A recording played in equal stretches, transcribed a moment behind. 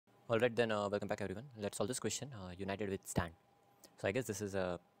Alright then, welcome back everyone. Let's solve this question, united with stand. So I guess this is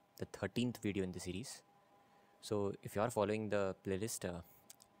the 13th video in the series. So if you are following the playlist,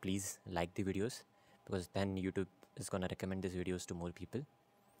 please like the videos, because then YouTube is gonna recommend these videos to more people.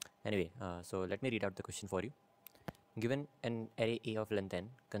 Anyway, so let me read out the question for you. Given an array A of length n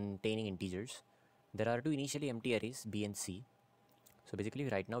containing integers, there are two initially empty arrays B and C. So basically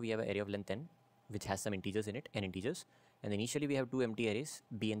right now we have an array of length n which has some integers in it, n integers, and initially we have two empty arrays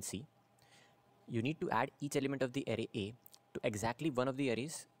B and C. You need to add each element of the array A to exactly one of the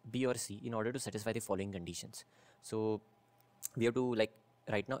arrays B or C in order to satisfy the following conditions. So we have to, like,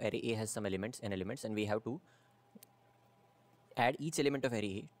 right now array A has some elements, n elements, and we have to add each element of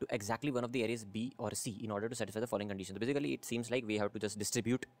array A to exactly one of the arrays B or C in order to satisfy the following conditions. So basically it seems like we have to just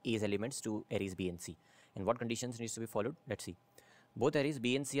distribute A's elements to arrays B and C. And what conditions needs to be followed? Let's see. Both arrays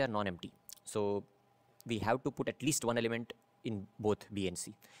B and C are non-empty. So we have to put at least one element in both B and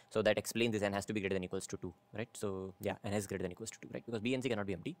C. So that explains this n has to be greater than equals to 2, right? So yeah, n is greater than equals to 2, right? Because B and C cannot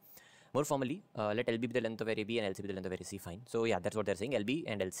be empty. More formally, let LB be the length of array B and LC be the length of array C, fine. So yeah, that's what they're saying. LB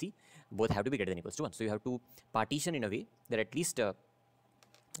and LC both have to be greater than equals to 1. So you have to partition in a way that at least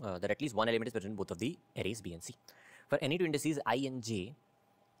one element is present in both of the arrays B and C. For any two indices I and J,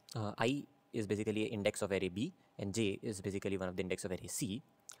 I is basically an index of array B and J is basically one of the index of array C.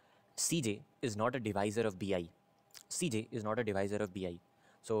 Cj is not a divisor of Bi. Cj is not a divisor of Bi.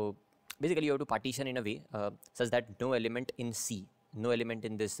 So basically you have to partition in a way such that no element in C, no element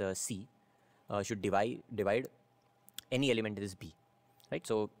in this C should divide any element in this B, right?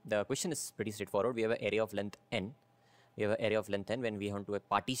 So the question is pretty straightforward. We have an array of length n. We have an array of length n when we want to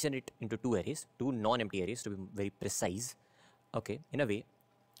partition it into two arrays, two non-empty arrays to be very precise. Okay, in a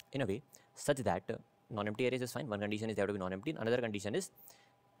way such that non-empty arrays is fine. One condition is they have to be non-empty. Another condition is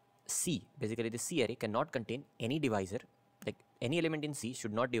C, basically the C array cannot contain any divisor, like any element in C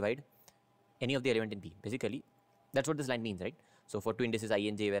should not divide any of the element in B. Basically, that's what this line means, right? So for two indices I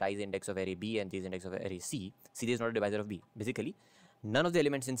and J, where I is the index of array B and J is the index of array C, Cj is not a divisor of B. Basically, none of the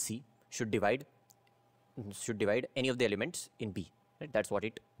elements in C should divide any of the elements in B, right? That's what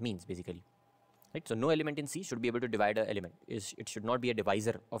it means basically, right? So no element in C should be able to divide an element. It should not be a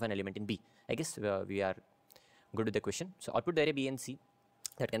divisor of an element in B. I guess we are good with the question. So output the array B and C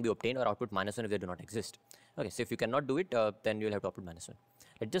that can be obtained, or output -1 if they do not exist. Okay, so if you cannot do it, then you will have to output -1.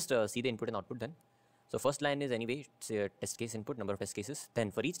 Let's just see the input and output then. So first line is anyway, it's a test case input, number of test cases.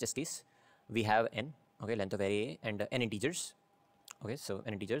 Then for each test case, we have n, okay, length of array A, and n integers. Okay, so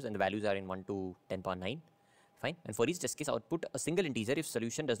n integers, and the values are in 1 to 10 power 9. Fine. And for each test case, output a single integer if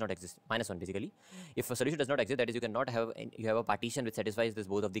solution does not exist, -1 basically. If a solution does not exist, that is you cannot have, you have a partition which satisfies this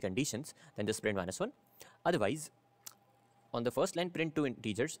both of the conditions, then just print -1. Otherwise, on the first line, print two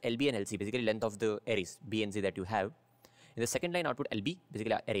integers, LB and LC, basically length of the arrays B and C that you have. In the second line, output LB,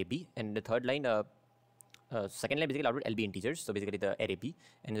 basically array B, and in the third line, second line basically output LB integers, so basically the array B,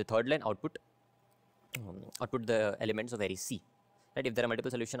 and in the third line output the elements of array C, right? If there are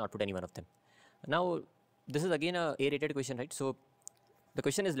multiple solutions, output any one of them. Now this is again a A-rated question, right? So the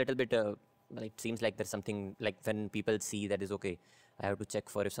question is little bit it seems like there's something, like when people see that is okay, I have to check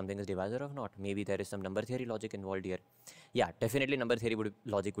for if something is divisor or not. Maybe there is some number theory logic involved here. Yeah, definitely number theory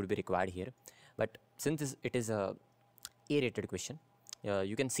logic would be required here. But since it is a A-rated question,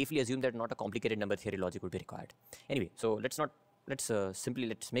 you can safely assume that not a complicated number theory logic would be required. Anyway, so let's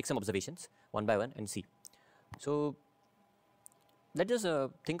make some observations one by one and see. So let's just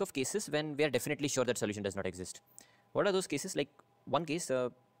think of cases when we are definitely sure that solution does not exist. What are those cases? Like one case,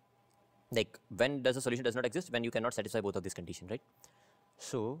 like when does a solution does not exist? When you cannot satisfy both of these conditions, right?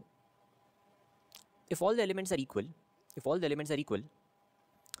 So if all the elements are equal,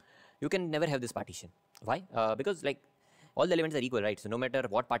 you can never have this partition. Why? Because like all the elements are equal, right? So no matter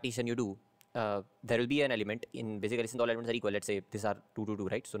what partition you do, there will be an element in, basically since all elements are equal, let's say these are 2 to 2,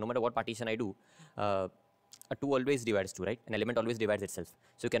 right? So no matter what partition I do, a 2 always divides 2, right? An element always divides itself.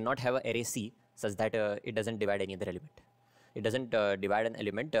 So you cannot have an array C such that it doesn't divide any other element. It doesn't divide an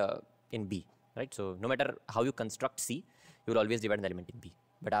element in B, right? So no matter how you construct C, you will always divide an element in B.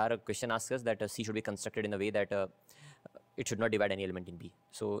 But our question asks us that C should be constructed in a way that it should not divide any element in B.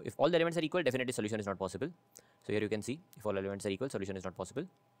 So if all the elements are equal, definitely solution is not possible. So here you can see, if all elements are equal, solution is not possible.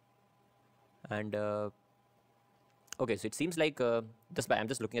 And okay, so it seems like I'm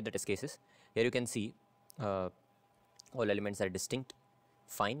just looking at the test cases. Here you can see all elements are distinct.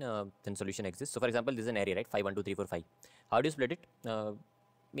 Fine, then solution exists. So for example, this is an array, right? 5, 1, 2, 3, 4, 5. How do you split it?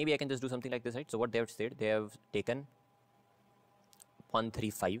 Maybe I can just do something like this, right? So what they have said, they have taken 1, 3,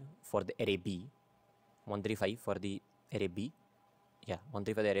 5 for the array B, 1, 3, 5 for the array B, yeah, 1,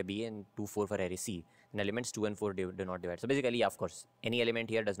 3 for the array B, and 2, 4 for array C. and elements 2 and 4 do not divide. So basically, yeah, of course, any element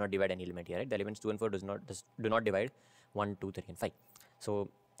here does not divide any element here, right? The elements 2 and 4 do not divide 1, 2, 3, and 5. So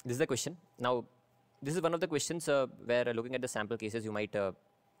this is the question. Now, this is one of the questions where looking at the sample cases, you might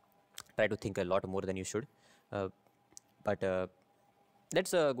try to think a lot more than you should. But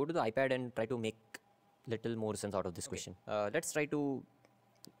let's go to the iPad and try to make little more sense out of this question. Let's try to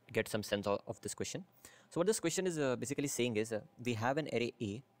get some sense of this question. So what this question is basically saying is we have an array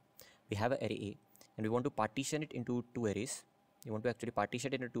A. We have an array A, and we want to partition it into two arrays. We want to actually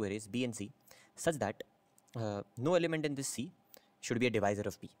partition it into two arrays, B and C, such that no element in this C should be a divisor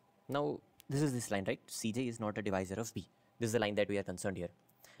of B. Now, this is this line, right? Cj is not a divisor of B. This is the line that we are concerned here.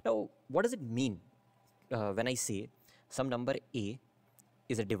 Now, what does it mean when I say some number A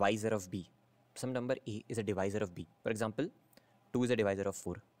is a divisor of B? Some number A is a divisor of B. For example, 2 is a divisor of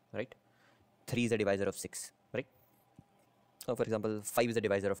 4, right? 3 is a divisor of 6, right? For example, 5 is a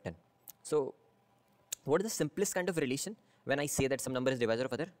divisor of 10. So, what is the simplest kind of relation when I say that some number is divisor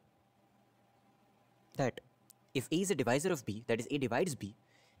of other? That if A is a divisor of B, that is A divides B,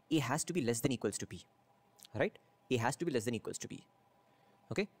 A has to be less than equals to B, right? A has to be less than equals to B.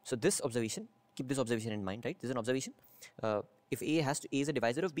 Okay, so this observation, keep this observation in mind, right? This is an observation. If A is a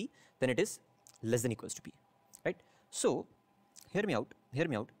divisor of B, then it is less than equals to B, right? So, hear me out.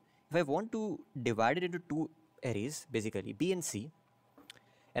 If I want to divide it into two arrays, basically B and C,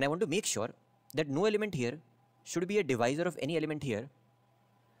 and I want to make sure that no element here should be a divisor of any element here,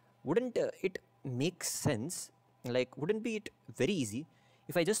 wouldn't it make sense? Like, wouldn't be it very easy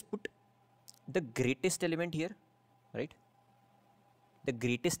if I just put the greatest element here, right? The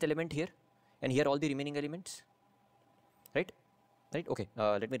greatest element here, and here all the remaining elements, right? Okay,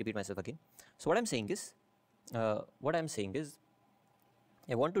 let me repeat myself again. So what I'm saying is I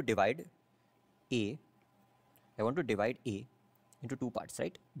want to divide A into two parts,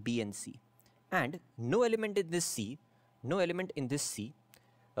 right? B and C, and no element in this C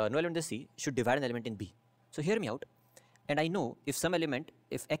should divide an element in B. So hear me out. And I know if some element,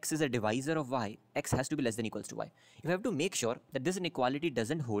 if X is a divisor of Y, X has to be less than equals to Y. If I have to make sure that this inequality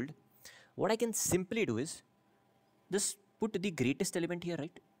doesn't hold, what I can simply do is just put the greatest element here,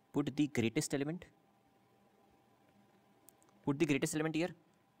 right? Put the greatest element here,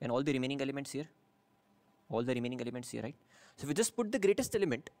 and all the remaining elements here. Right? So if you just put the greatest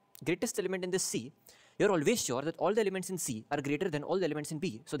element in this C, you're always sure that all the elements in C are greater than all the elements in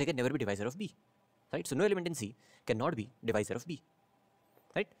B, so they can never be divisor of B, right? So no element in C cannot be divisor of B,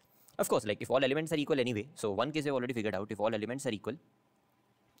 right? Of course, like if all elements are equal anyway, so one case we've already figured out, if all elements are equal,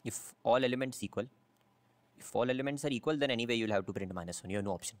 then anyway you'll have to print -1, you have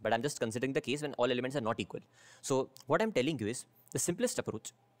no option. But I'm just considering the case when all elements are not equal. So what I'm telling you is the simplest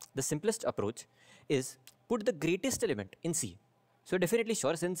approach is put the greatest element in C. So definitely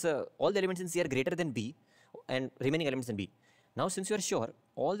sure, since all the elements in C are greater than B and remaining elements in B. Now since you are sure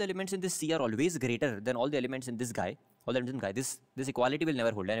all the elements in this C are always greater than all the elements in this guy, this equality will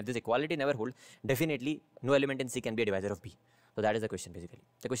never hold. And if this equality never hold, definitely no element in C can be a divisor of B. So that is the question basically.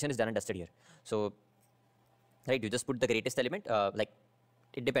 The question is done and dusted here. So, right, you just put the greatest element, like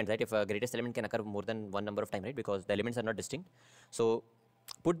it depends, right? If a greatest element can occur more than one number of times, right? Because the elements are not distinct. So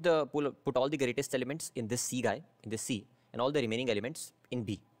put all the greatest elements in this C guy, and all the remaining elements in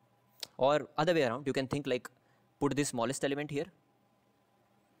B. Or other way around, you can think like put the smallest element here,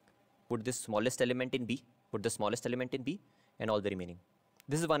 put this smallest element in B, and all the remaining.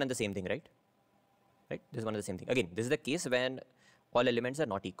 This is one and the same thing, right? Right? This is one and the same thing. Again, this is the case when all elements are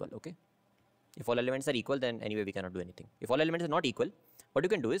not equal, okay? If all elements are equal, then anyway we cannot do anything. If all elements are not equal, what you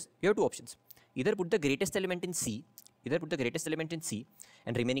can do is, you have two options. Either put the greatest element in C,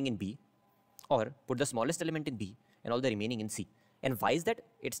 and remaining in B, or put the smallest element in B and all the remaining in C. And why is that?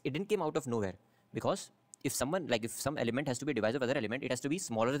 It didn't come out of nowhere, because if some element has to be a divisor of other element, it has to be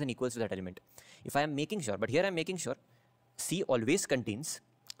smaller than equals to that element. If I am making sure, but here I am making sure C always contains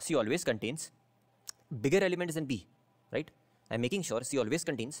bigger elements than B, right? I am making sure C always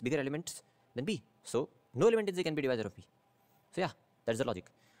contains bigger elements than B. So no element in C can be divisor of B. So yeah, that's the logic.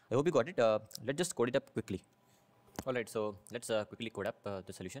 I hope you got it. Let's just code it up quickly. Alright, so let's quickly code up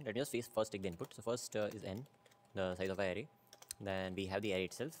the solution. Let me just first take the input. So first is n, the size of our array. Then we have the array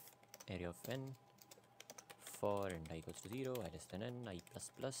itself, array of n, for n I equals to 0, I less than n, I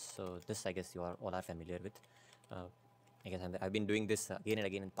plus plus. So this I guess you all are familiar with. I guess I've been doing this again and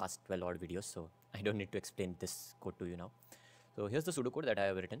again in past 12 odd videos, so I don't need to explain this code to you now. So here's the pseudocode that I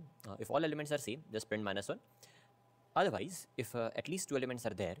have written. If all elements are same, just print -1. Otherwise, if at least two elements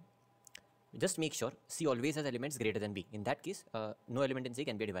are there, just make sure C always has elements greater than B. In that case, no element in C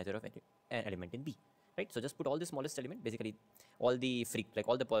can be a divisor of an element in B. right? So just put all the smallest element, basically all the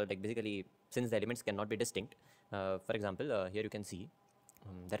basically since the elements cannot be distinct, for example, here you can see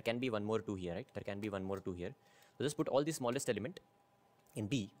there can be one more 2 here, right? There can be one more 2 here. So just put all the smallest element in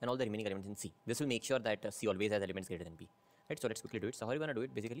B and all the remaining elements in C. This will make sure that C always has elements greater than B, right? So let's quickly do it. So how are you going to do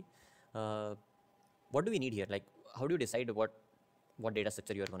it? Basically, what do we need here? Like, how do you decide what data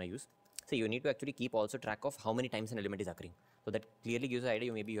structure you are going to use? So you need to actually keep also track of how many times an element is occurring. So that clearly gives an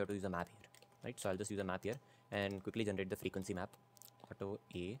idea. Maybe you have to use a map here, right? So I'll just use a map here and quickly generate the frequency map. Auto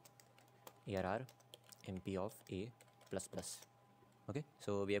A ARR MP of A plus plus. Okay,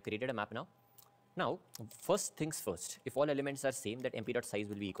 so we have created a map now. Now, first things first, if all elements are same, that mp.size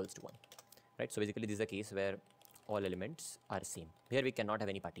will be equals to 1, right? So basically this is a case where all elements are same. Here we cannot have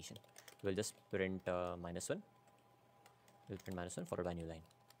any partition. We'll just print -1. We'll print -1 followed by new line.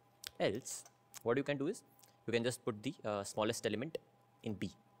 Else, what you can do is, you can just put the smallest element in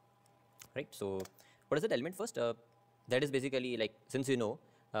B, right? So what is that element first? That is basically like, since you know,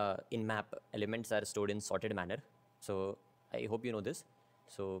 in map, elements are stored in sorted manner. So I hope you know this.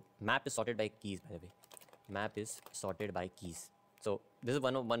 So map is sorted by keys, by the way. Map is sorted by keys. So this is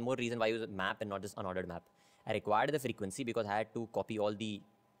one more reason why I use map and not just unordered map. I required the frequency because I had to copy all the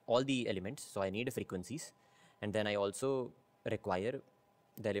elements. So I need frequencies, and then I also require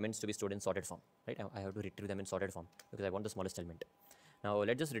the elements to be stored in sorted form, right? I have to retrieve them in sorted form because I want the smallest element. Now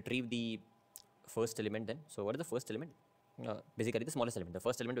let's just retrieve the first element then. So what is the first element? Basically the smallest element. The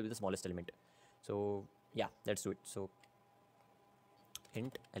first element will be the smallest element. So yeah, let's do it. So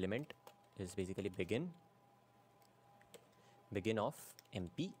int element is basically begin of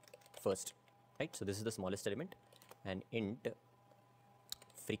MP first, right? So this is the smallest element, and int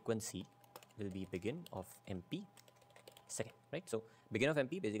frequency will be begin of MP second, right? So begin of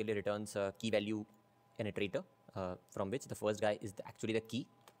MP basically returns a key value an iterator from which the first guy is actually the key.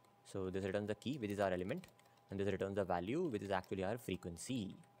 So this returns the key, which is our element, and this returns the value, which is actually our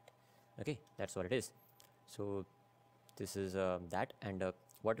frequency. Okay, that's what it is. So this is that, and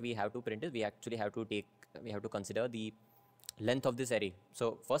what we have to print is we actually have to consider the length of this array.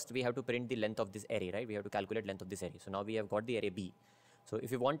 So first we have to print the length of this array, right? We have to calculate length of this array. So now we have got the array B. So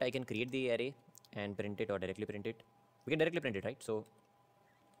if you want, I can create the array and print it, or directly print it. We can directly print it, right? So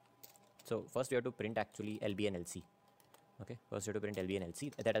first we have to print actually LB and LC. Okay, first we have to print LB and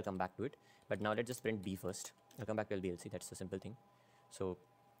LC. That I'll come back to it. But now let's just print B first. I'll come back to LB, LC. That's a simple thing. So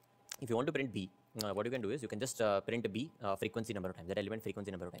if you want to print B, what you can do is you can just print B frequency number of times, that element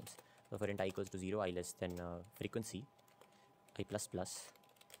frequency number of times. So for int I equals to 0, I less than frequency, I plus plus,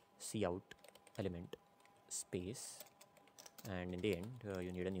 C out element, space, and in the end,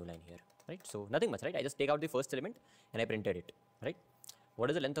 you need a new line here, right? So nothing much, right? I just take out the first element and I printed it, right? What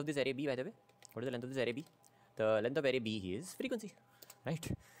is the length of this array B, by the way? What is the length of this array B? The length of array B is frequency,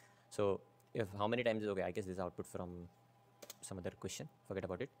 right? So if how many times is okay, I guess this is output from some other question, forget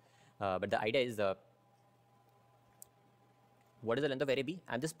about it. But the idea is what is the length of array B?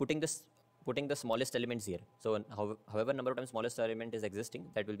 I'm just putting the smallest elements here. So however number of times smallest element is existing,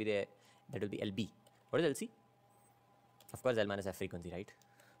 that will be LB. What is LC? Of course, L minus F frequency, right?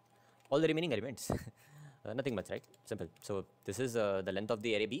 All the remaining elements. Nothing much, right? Simple. So this is the length of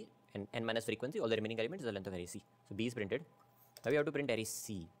the array B, and n minus frequency, all the remaining elements is the length of array C. So B is printed. Now we have to print array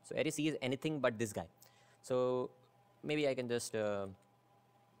C. So array C is anything but this guy. So maybe I can just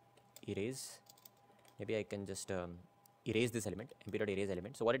erase. Maybe I can just erase this element, mp.erase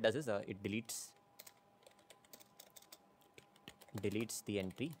element. So what it does is it deletes the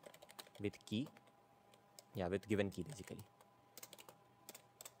entry with key, with given key, basically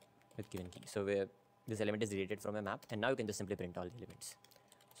with given key. So this element is deleted from a map, and now you can just simply print all the elements.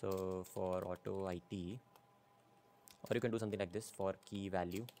 So for auto IT, or you can do something like this for key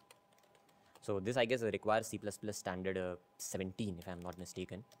value. So this, I guess, requires C++ standard 17, if I'm not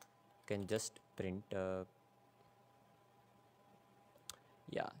mistaken. You can just print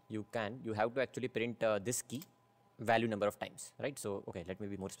you have to actually print this key value number of times, right? So okay, let me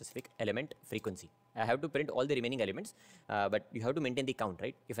be more specific. Element frequency, I have to print all the remaining elements, but you have to maintain the count,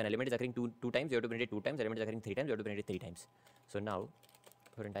 right? If an element is occurring two times, you have to print it 2 times. Element is occurring 3 times, you have to print it 3 times. So now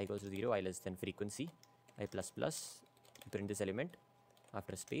for int I equals to 0, I less than frequency, I plus plus, you print this element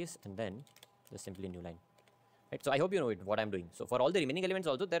after space, and then just simply new line, right? So I hope you know what I'm doing. So for all the remaining elements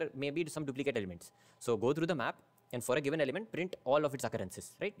also, there may be some duplicate elements. So go through the map, and for a given element, print all of its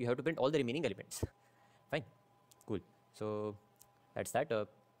occurrences, right? You have to print all the remaining elements. Fine, cool. So that's that. Am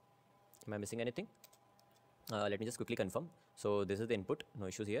I missing anything? Let me just quickly confirm. So this is the input, no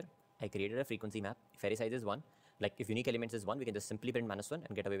issues here. I created a frequency map. If array size is 1, like if unique elements is 1, we can just simply print -1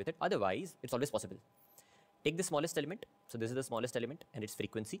 and get away with it. Otherwise, it's always possible. Take the smallest element. So this is the smallest element and its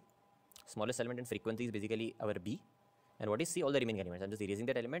frequency. smallest element in frequency is basically our B. And what is C? All the remaining elements. I'm just erasing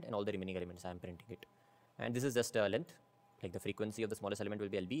that element and all the remaining elements I'm printing it. And this is just length. Like the frequency of the smallest element will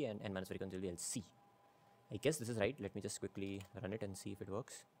be LB and n minus frequency will be LC. I guess this is right. Let me just quickly run it and see if it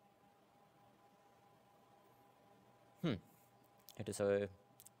works. It is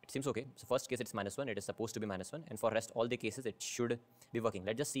it seems okay. So first case it's -1. It is supposed to be -1. And for rest all the cases it should be working.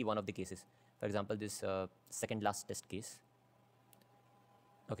 Let's just see one of the cases. For example, this second last test case.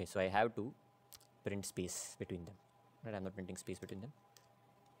 Okay, so I have to print space between them. Right, I'm not printing space between them.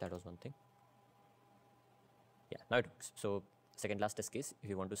 That was one thing. Yeah, now it works. So second last test case, if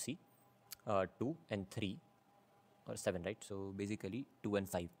you want to see 2 and 3 or 7, right? So basically 2 and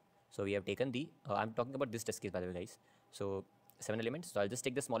 5. So we have taken the I'm talking about this test case, by the way, guys. So 7 elements. So I'll just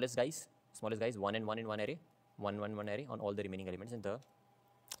take the smallest guys 1 and 1 in one array, 1 1 1 array on all the remaining elements in the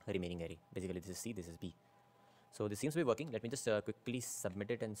remaining array. Basically this is C, this is B. So this seems to be working. Let me just quickly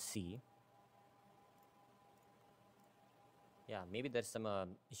submit it and see. Yeah, maybe there's some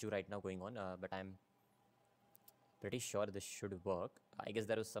issue right now going on, but I'm pretty sure this should work. I guess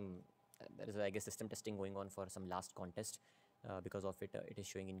there is I guess system testing going on for some last contest. Because of it, it is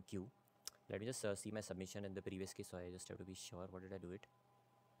showing in queue. Let me just see my submission in the previous case, so I just have to be sure. What did I do it?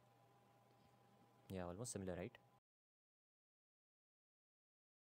 Yeah, almost similar, right?